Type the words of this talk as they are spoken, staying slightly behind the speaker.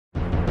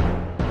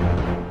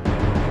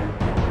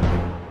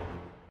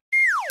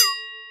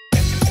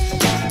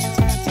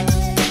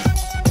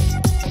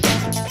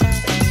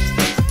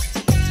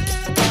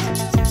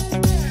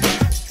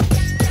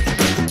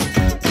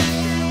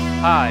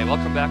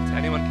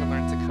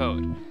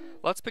code.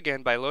 Let's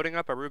begin by loading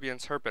up our Ruby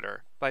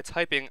interpreter by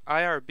typing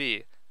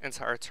IRB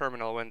into our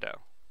terminal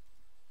window.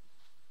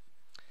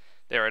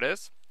 There it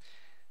is.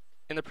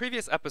 In the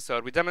previous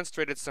episode, we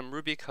demonstrated some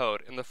Ruby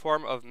code in the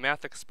form of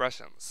math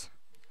expressions.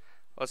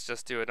 Let's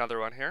just do another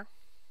one here.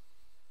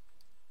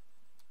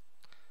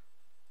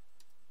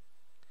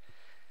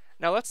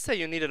 Now let's say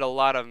you needed a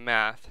lot of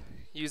math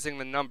using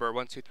the number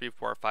 1, 2, 3,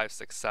 4, 5,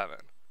 6, 7.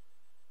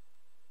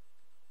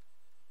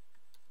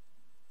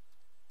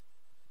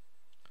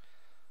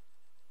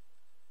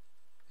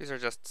 These are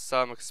just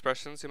some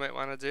expressions you might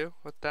want to do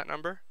with that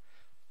number.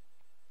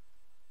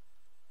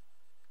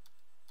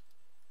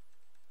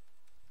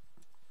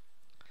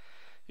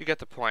 You get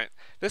the point.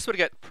 This would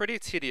get pretty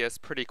tedious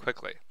pretty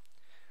quickly.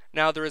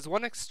 Now, there is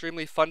one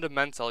extremely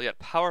fundamental yet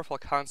powerful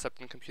concept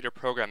in computer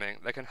programming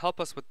that can help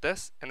us with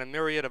this and a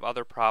myriad of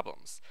other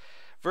problems.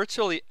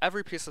 Virtually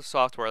every piece of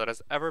software that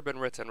has ever been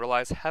written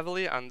relies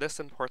heavily on this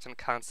important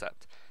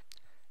concept,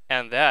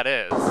 and that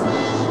is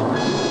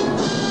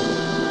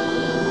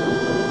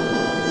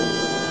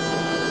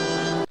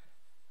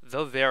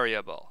the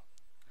variable.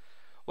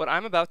 What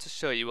I'm about to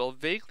show you will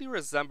vaguely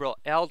resemble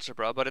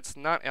algebra, but it's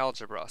not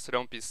algebra, so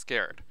don't be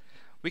scared.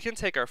 We can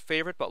take our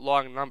favorite but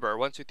long number,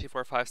 1, 2, 3,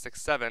 4, 5,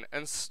 6, 7,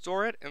 and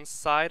store it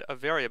inside a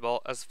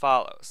variable as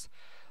follows.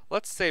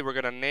 Let's say we're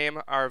going to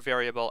name our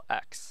variable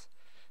x.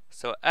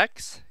 So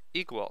x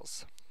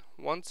equals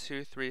 1,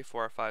 2, 3,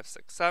 4, 5,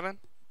 6, 7.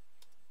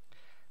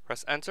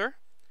 Press enter.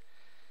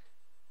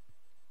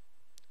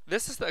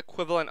 This is the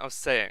equivalent of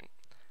saying,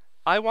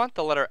 I want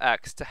the letter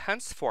x to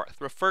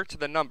henceforth refer to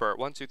the number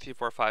 1, 2, 3,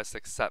 4, 5,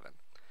 6, 7.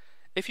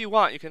 If you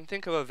want, you can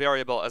think of a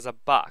variable as a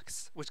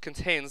box, which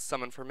contains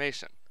some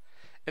information.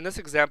 In this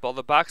example,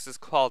 the box is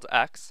called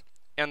x,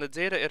 and the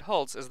data it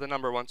holds is the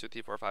number 1, 2,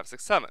 3, 4, 5,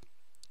 6, 7.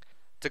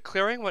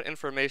 Declaring what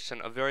information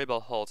a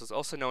variable holds is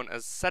also known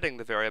as setting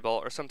the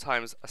variable, or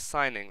sometimes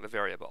assigning the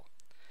variable.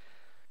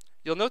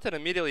 You'll note that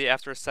immediately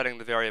after setting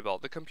the variable,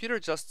 the computer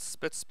just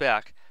spits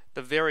back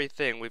the very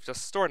thing we've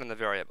just stored in the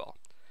variable.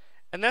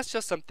 And that's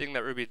just something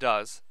that Ruby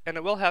does, and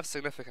it will have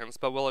significance,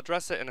 but we'll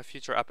address it in a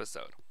future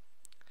episode.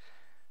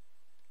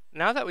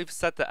 Now that we've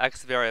set the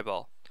x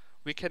variable,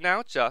 we can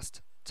now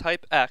just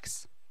type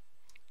x,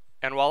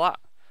 and voila,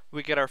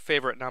 we get our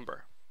favorite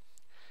number.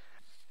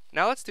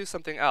 Now let's do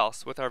something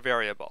else with our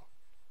variable.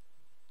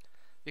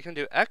 We can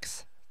do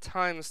x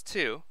times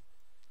 2,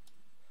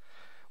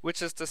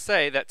 which is to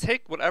say that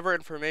take whatever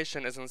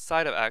information is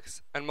inside of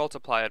x and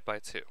multiply it by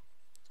 2.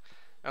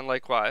 And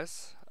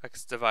likewise,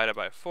 x divided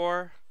by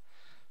 4,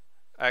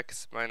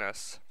 x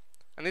minus,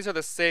 and these are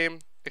the same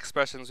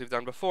expressions we've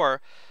done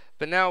before,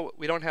 but now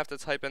we don't have to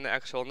type in the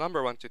actual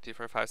number 1, 2, 3,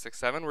 4, 5, 6,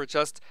 7. We're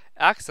just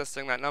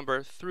accessing that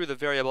number through the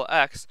variable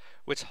x,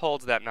 which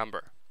holds that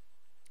number.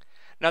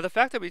 Now the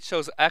fact that we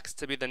chose x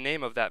to be the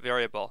name of that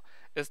variable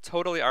is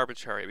totally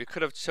arbitrary. We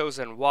could have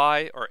chosen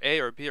y or a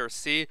or b or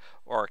c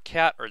or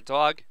cat or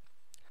dog.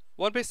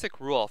 One basic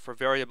rule for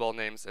variable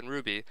names in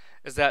Ruby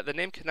is that the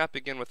name cannot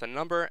begin with a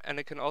number, and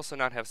it can also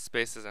not have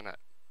spaces in it.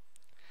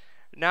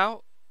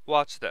 Now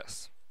watch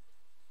this.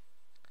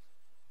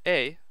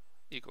 A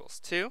equals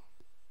 2,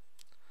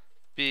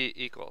 b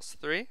equals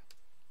 3.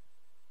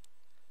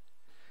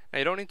 Now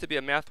you don't need to be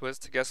a math whiz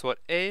to guess what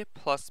a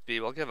plus b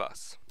will give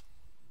us.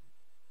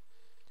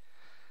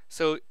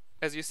 So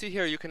as you see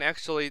here, you can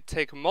actually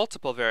take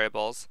multiple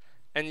variables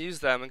and use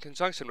them in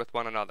conjunction with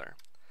one another.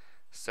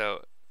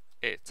 So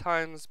a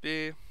times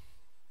b,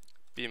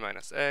 b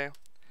minus a,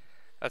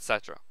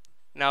 etc.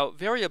 Now,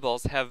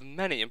 variables have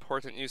many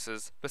important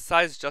uses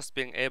besides just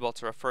being able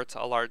to refer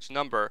to a large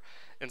number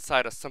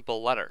inside a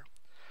simple letter.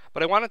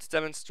 But I wanted to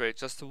demonstrate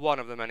just one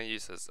of the many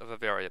uses of a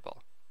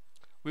variable.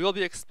 We will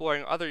be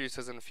exploring other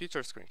uses in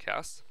future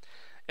screencasts.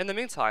 In the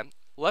meantime,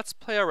 let's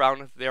play around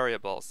with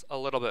variables a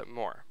little bit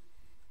more.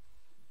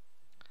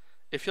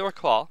 If you'll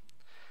recall,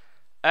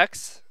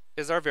 x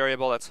is our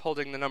variable that's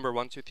holding the number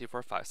 1, 2, 3,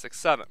 4, 5, 6,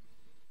 7.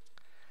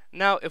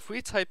 Now, if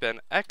we type in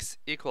x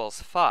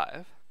equals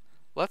 5,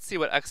 let's see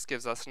what x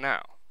gives us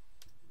now.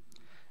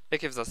 It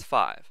gives us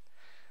 5.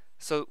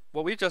 So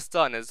what we've just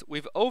done is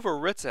we've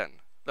overwritten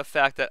the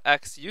fact that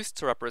x used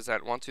to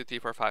represent 1, 2, 3,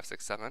 4, 5,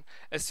 6, 7.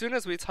 As soon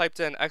as we typed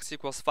in x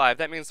equals 5,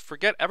 that means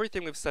forget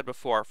everything we've said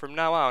before. From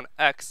now on,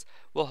 x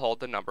will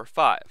hold the number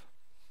 5.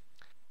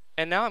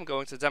 And now I'm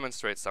going to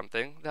demonstrate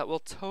something that will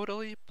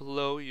totally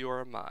blow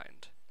your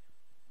mind.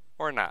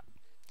 Or not.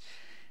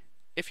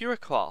 If you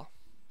recall,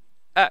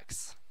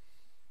 x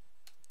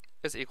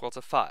is equal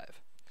to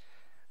 5.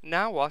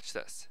 Now watch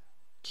this.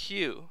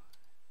 Q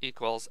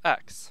equals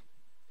x.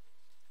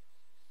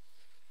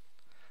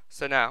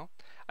 So now,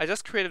 I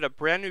just created a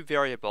brand new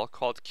variable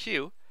called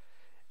q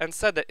and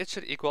said that it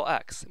should equal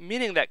x,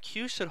 meaning that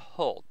q should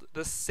hold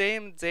the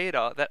same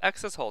data that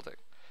x is holding.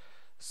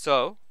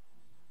 So,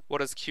 what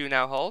does q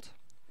now hold?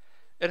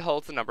 It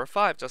holds the number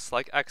 5, just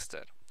like x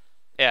did.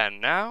 And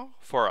now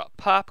for a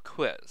pop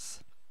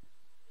quiz.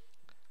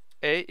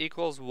 A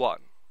equals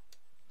 1.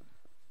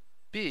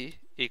 B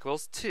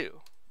equals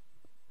 2.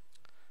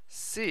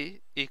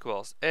 C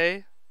equals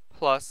A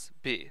plus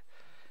B.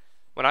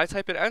 When I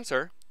type in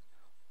enter,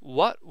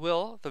 what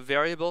will the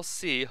variable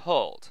C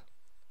hold?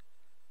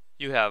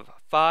 You have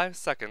 5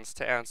 seconds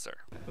to answer.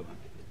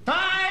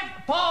 5,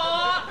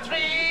 4, 3,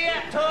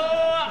 2,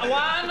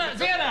 1,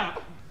 0.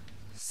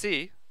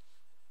 C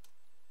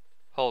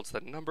holds the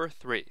number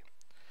 3.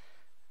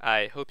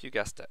 I hope you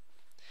guessed it.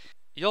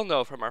 You'll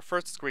know from our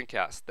first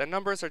screencast that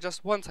numbers are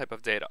just one type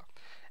of data,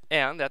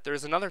 and that there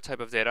is another type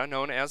of data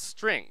known as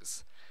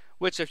strings,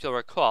 which, if you'll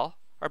recall,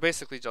 are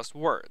basically just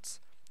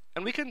words.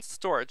 And we can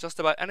store just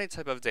about any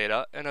type of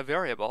data in a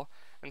variable,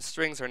 and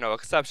strings are no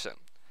exception.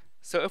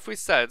 So if we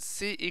said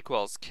C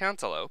equals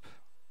cantaloupe,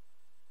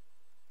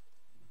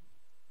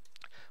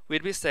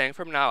 we'd be saying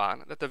from now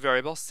on that the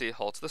variable C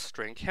holds the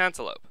string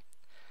cantaloupe.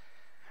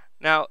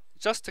 Now,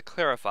 just to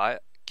clarify,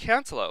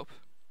 cantaloupe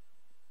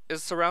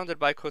is surrounded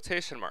by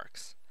quotation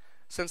marks,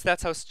 since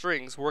that's how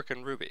strings work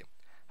in Ruby.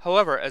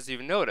 However, as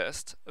you've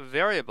noticed,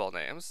 variable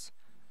names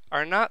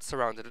are not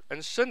surrounded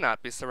and should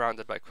not be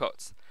surrounded by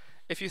quotes.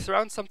 If you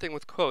surround something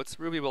with quotes,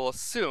 Ruby will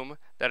assume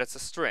that it's a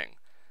string.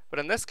 But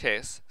in this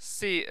case,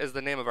 C is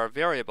the name of our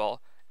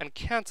variable, and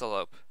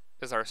cantaloupe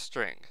is our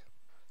string.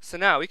 So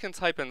now we can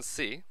type in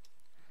C,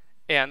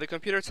 and the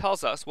computer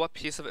tells us what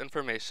piece of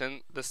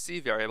information the C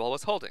variable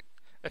was holding.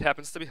 It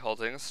happens to be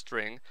holding a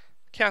string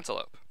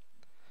cantaloupe.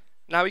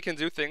 Now we can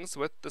do things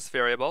with this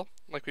variable,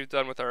 like we've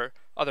done with our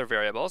other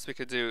variables. We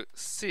could do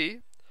C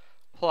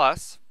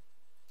plus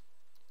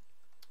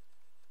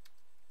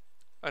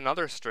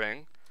another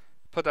string,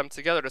 put them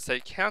together to say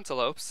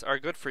cantaloupes are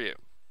good for you.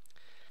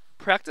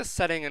 Practice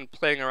setting and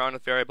playing around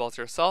with variables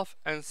yourself,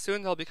 and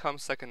soon they'll become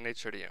second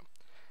nature to you.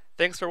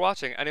 Thanks for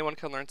watching. Anyone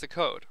can learn to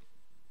code.